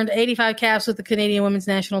 has earned 85 caps with the Canadian women's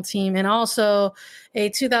national team and also a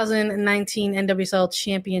 2019 NWSL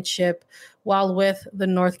championship while with the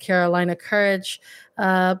North Carolina Courage.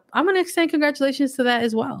 I'm going to extend congratulations to that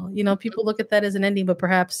as well. You know, people look at that as an ending, but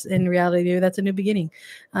perhaps in reality, that's a new beginning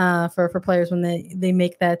for players when they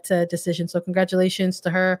make that decision. So congratulations to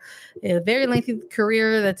her. A very lengthy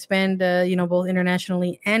career that spanned, both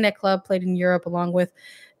internationally and at club, played in Europe along with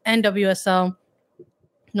NWSL,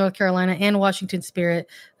 North Carolina, and Washington Spirit.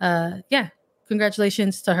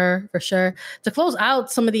 Congratulations to her for sure. To close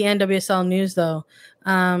out some of the NWSL news, though,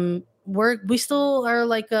 we still are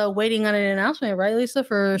waiting on an announcement, right, Lisa,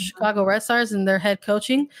 for Chicago Red Stars and their head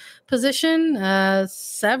coaching position.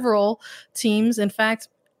 Several teams, in fact,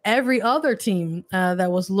 every other team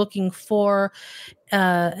that was looking for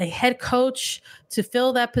a head coach to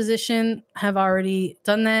fill that position have already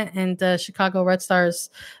done that, and Chicago Red Stars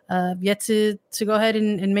yet to go ahead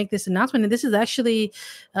and make this announcement. And this is actually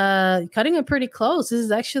cutting it pretty close. This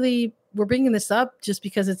is actually, we're bringing this up just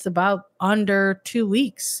because it's about under 2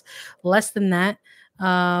 weeks, less than that,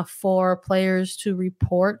 for players to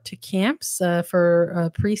report to camps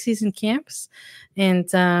for preseason camps,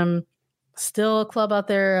 and still a club out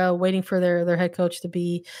there waiting for their head coach to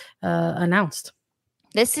be announced.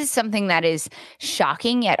 This is something that is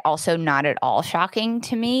shocking, yet also not at all shocking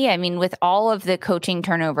to me. I mean, with all of the coaching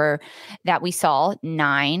turnover that we saw,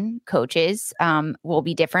 9 coaches will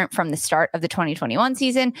be different from the start of the 2021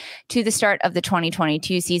 season to the start of the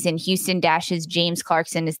 2022 season. Houston Dash's James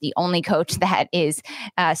Clarkson is the only coach that is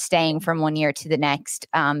staying from one year to the next.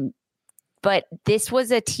 But this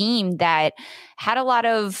was a team that had a lot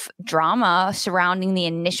of drama surrounding the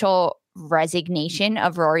initial resignation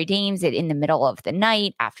of Rory Dames in the middle of the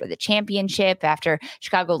night after the championship, after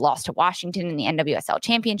Chicago lost to Washington in the NWSL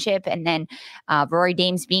championship, and then Rory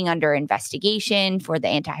Dames being under investigation for the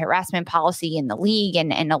anti-harassment policy in the league,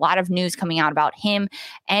 and a lot of news coming out about him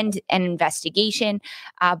and an investigation.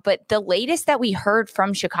 But the latest that we heard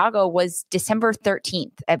from Chicago was December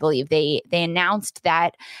 13th, I believe. They announced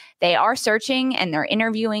that they are searching and they're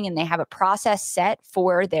interviewing, and they have a process set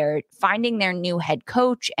for their finding their new head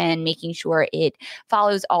coach and making sure it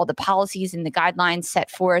follows all the policies and the guidelines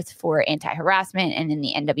set forth for anti-harassment and in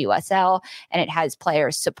the NWSL, and it has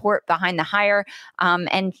players' support behind the hire.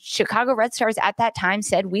 And Chicago Red Stars at that time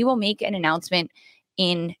said, we will make an announcement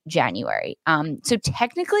in January. So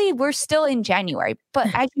technically we're still in January,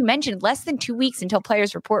 but as you mentioned, less than 2 weeks until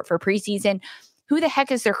players report for preseason. Who the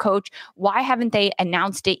heck is their coach? Why haven't they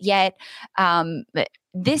announced it yet?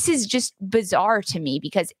 This is just bizarre to me,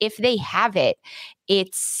 because if they have it,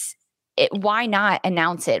 why not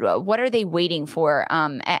announce it? What are they waiting for?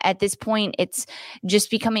 At this point, it's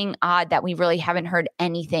just becoming odd that we really haven't heard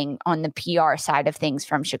anything on the PR side of things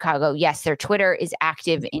from Chicago. Yes, their Twitter is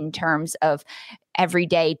active in terms of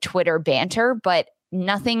everyday Twitter banter, but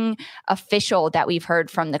nothing official that we've heard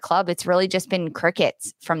from the club. It's really just been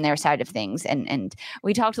crickets from their side of things. And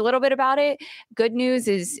we talked a little bit about it. Good news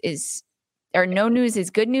or no news is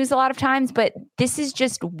good news a lot of times, but this is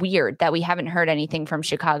just weird that we haven't heard anything from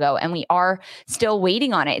Chicago, and we are still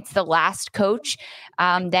waiting on it. It's the last coach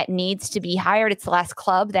that needs to be hired. It's the last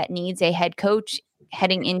club that needs a head coach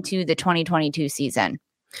heading into the 2022 season.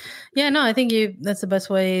 Yeah, no, I think that's the best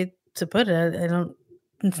way to put it.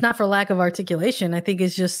 It's not for lack of articulation. I think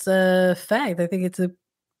it's just a fact. I think it's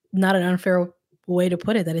not an unfair way to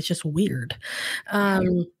put it, that it's just weird.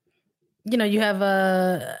 You have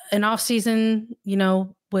an off season,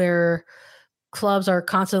 where clubs are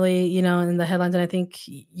constantly, in the headlines. And I think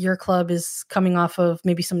your club is coming off of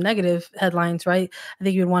maybe some negative headlines, right? I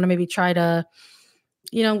think you'd want to maybe try to,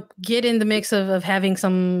 get in the mix of having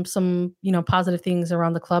some, positive things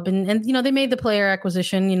around the club. And they made the player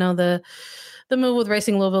acquisition, the move with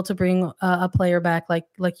Racing Louisville to bring a player back like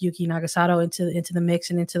Yuki Nagasato into the mix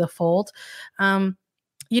and into the fold.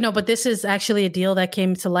 But this is actually a deal that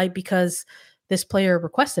came to light because this player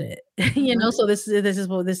requested it. So this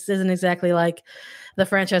isn't exactly like the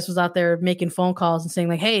franchise was out there making phone calls and saying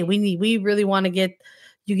like, hey, we really want to get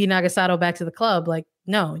Yuki Nagasato back to the club. Like,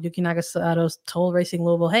 no, Yuki Nagasato told Racing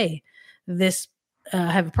Louisville, hey, this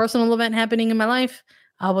I have a personal event happening in my life.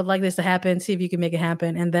 I would like this to happen. See if you can make it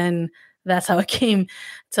happen. And then that's how it came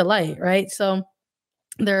to light, right? So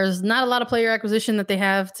there's not a lot of player acquisition that they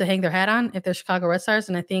have to hang their hat on if they're Chicago Red Stars.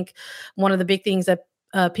 And I think one of the big things that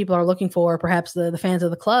people are looking for, perhaps the fans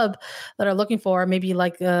of the club that are looking for, maybe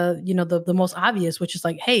like, the most obvious, which is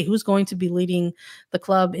like, hey, who's going to be leading the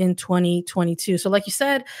club in 2022? So like you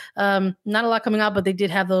said, not a lot coming out, but they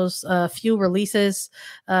did have those few releases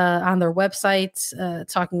on their website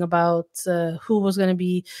talking about who was going to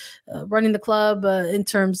be running the club in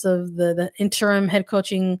terms of the interim head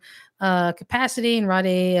coaching capacity, and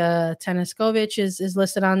Rade Tanaskovic is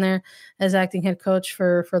listed on there as acting head coach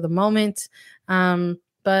for the moment.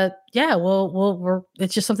 But yeah,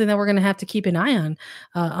 it's just something that we're going to have to keep an eye on.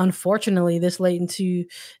 Unfortunately, this late into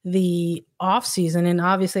the off season, and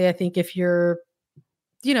obviously, I think if you're,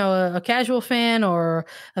 a casual fan or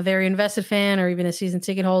a very invested fan, or even a season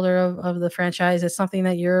ticket holder of the franchise, it's something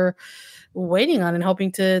that you're waiting on and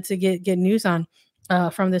hoping to get news on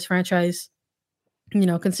from this franchise.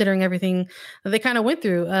 Considering everything that they kind of went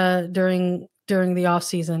through during the off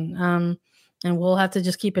season. And we'll have to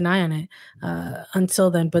just keep an eye on it until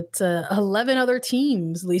then. But 11 other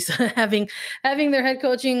teams, Lisa, having their head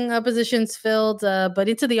coaching positions filled. But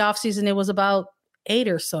into the offseason, it was about 8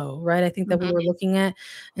 or so, right? I think that we were looking at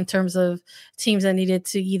in terms of teams that needed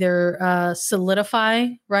to either solidify,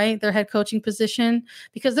 right, their head coaching position,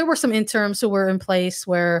 because there were some interims who were in place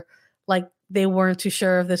where, like, they weren't too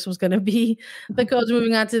sure if this was going to be the coach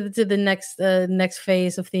moving on to the next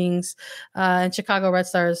phase of things. And Chicago Red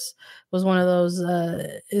Stars was one of those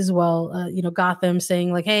as well. Gotham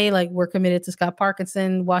saying like, hey, like we're committed to Scott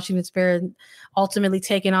Parkinson. Washington Spirit ultimately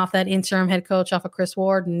taking off that interim head coach off of Chris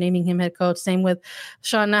Ward and naming him head coach. Same with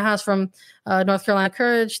Sean Nahas from North Carolina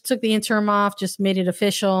Courage, took the interim off, just made it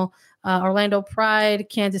official. Orlando Pride,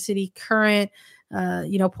 Kansas City Current,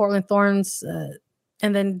 Portland Thorns,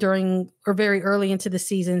 and then very early into the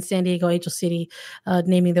season, San Diego Angel City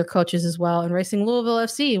naming their coaches as well. And Racing Louisville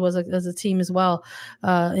FC was a team as well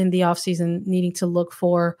in the offseason needing to look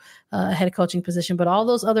for a head coaching position. But all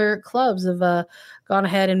those other clubs have gone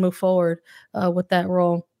ahead and moved forward with that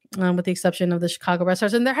role, with the exception of the Chicago Red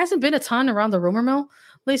Stars. And there hasn't been a ton around the rumor mill,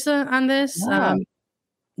 Lisa, on this. Yeah.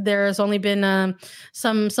 There's only been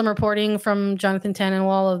some reporting from Jonathan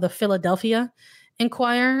Tannenwald of the Philadelphia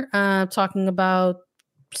Inquirer talking about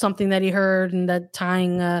something that he heard and that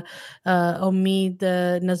tying Omid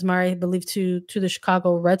Nazmari, I believe, to the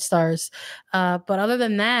Chicago Red Stars. But other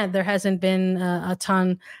than that, there hasn't been a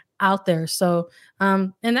ton out there. So,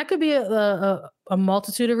 and that could be a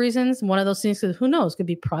multitude of reasons. One of those things, who knows, could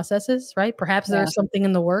be processes, right? Perhaps there's something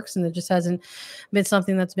in the works and there just hasn't been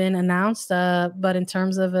something that's been announced. But in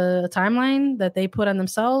terms of a timeline that they put on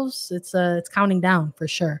themselves, it's counting down for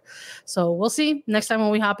sure. So we'll see next time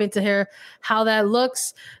when we hop into here how that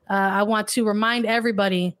looks. I want to remind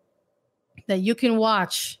everybody that you can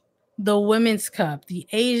watch the Women's Cup, the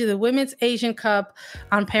Women's Asian Cup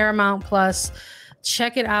on Paramount Plus.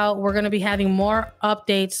 Check it out. We're going to be having more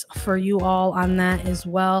updates for you all on that as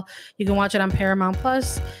well. You can watch it on Paramount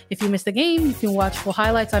Plus. If you missed the game, you can watch full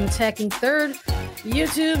highlights on Attacking Third,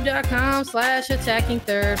 youtube.com/Attacking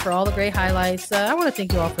Third for all the great highlights. I want to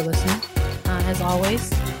thank you all for listening, as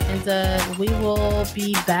always. And we will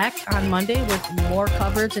be back on Monday with more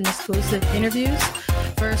coverage and exclusive interviews.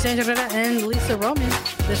 For Sandra Herrera and Lisa Roman,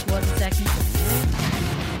 this was Attacking Third.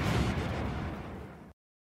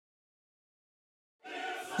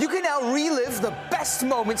 You can now relive the best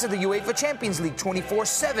moments of the UEFA Champions League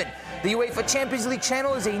 24/7. The UEFA Champions League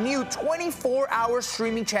channel is a new 24-hour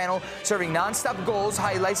streaming channel serving non-stop goals,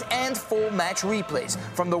 highlights, and full match replays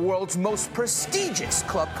from the world's most prestigious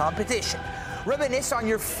club competition. Reminisce on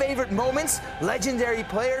your favorite moments, legendary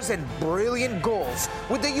players, and brilliant goals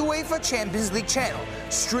with the UEFA Champions League channel,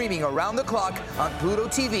 streaming around the clock on Pluto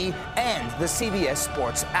TV and the CBS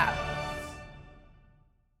Sports app.